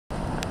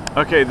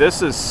Okay,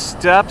 this is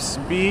Steps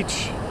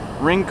Beach,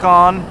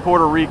 Rincon,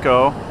 Puerto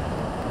Rico.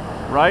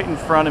 Right in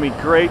front of me,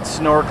 great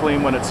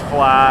snorkeling when it's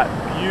flat.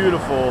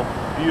 Beautiful,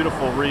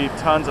 beautiful reef,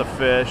 tons of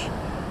fish.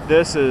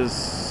 This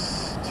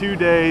is 2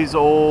 days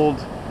old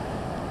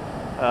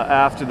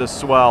after the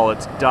swell.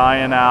 It's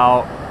dying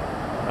out.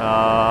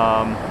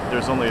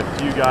 There's only a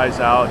few guys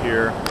out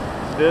here.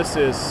 This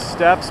is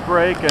Steps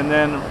Break, and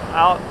then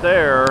out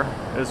there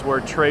is where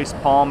Trace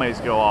Palmas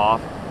go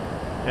off.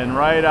 And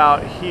right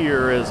out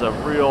here is a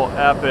real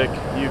epic,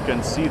 you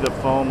can see the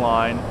foam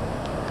line.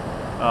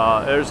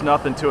 There's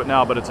nothing to it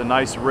now, but it's a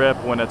nice rip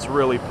when it's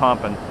really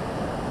pumping.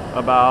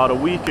 About a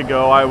week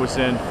ago, I was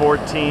in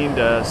 14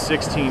 to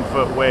 16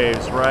 foot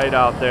waves right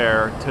out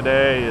there.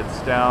 Today, it's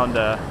down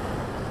to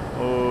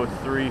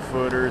 3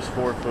 footers,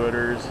 4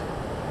 footers.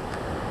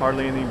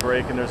 Hardly anything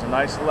breaking. There's a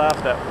nice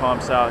left that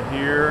pumps out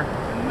here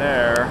and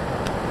there,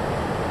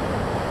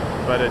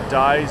 but it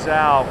dies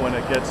out when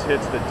it hits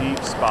the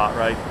deep spot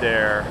right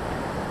there.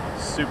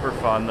 Super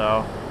fun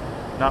though.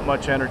 Not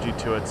much energy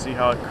to it. See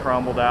how it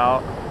crumbled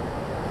out?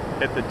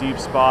 Hit the deep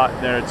spot,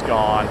 and then it's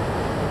gone.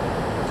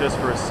 Just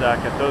for a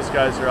second. Those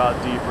guys are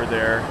out deeper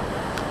there.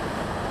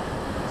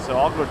 So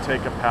I'll go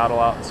take a paddle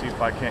out and see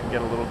if I can't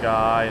get a little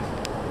guy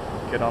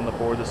and get on the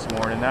board this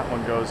morning. That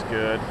one goes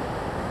good.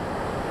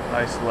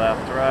 Nice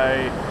left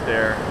right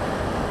there.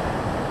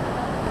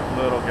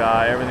 Little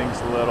guy,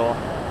 everything's little.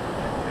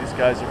 These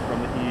guys are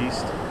from the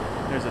east.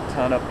 There's a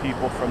ton of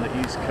people from the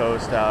east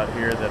coast out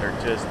here that are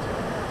just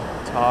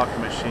talk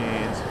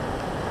machines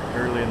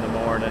early in the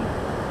morning,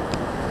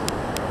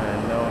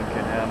 and no one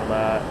can handle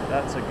that.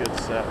 That's a good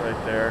set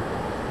right there.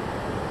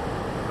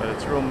 But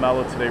it's real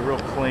mellow today, real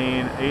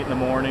clean. 8 in the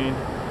morning.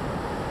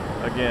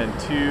 Again,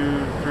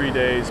 2-3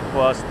 days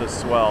plus the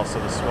swell, so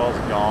the swell's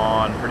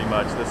gone pretty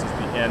much. This is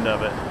the end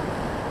of it.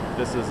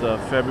 This is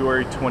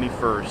February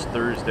 21st,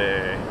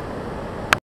 Thursday.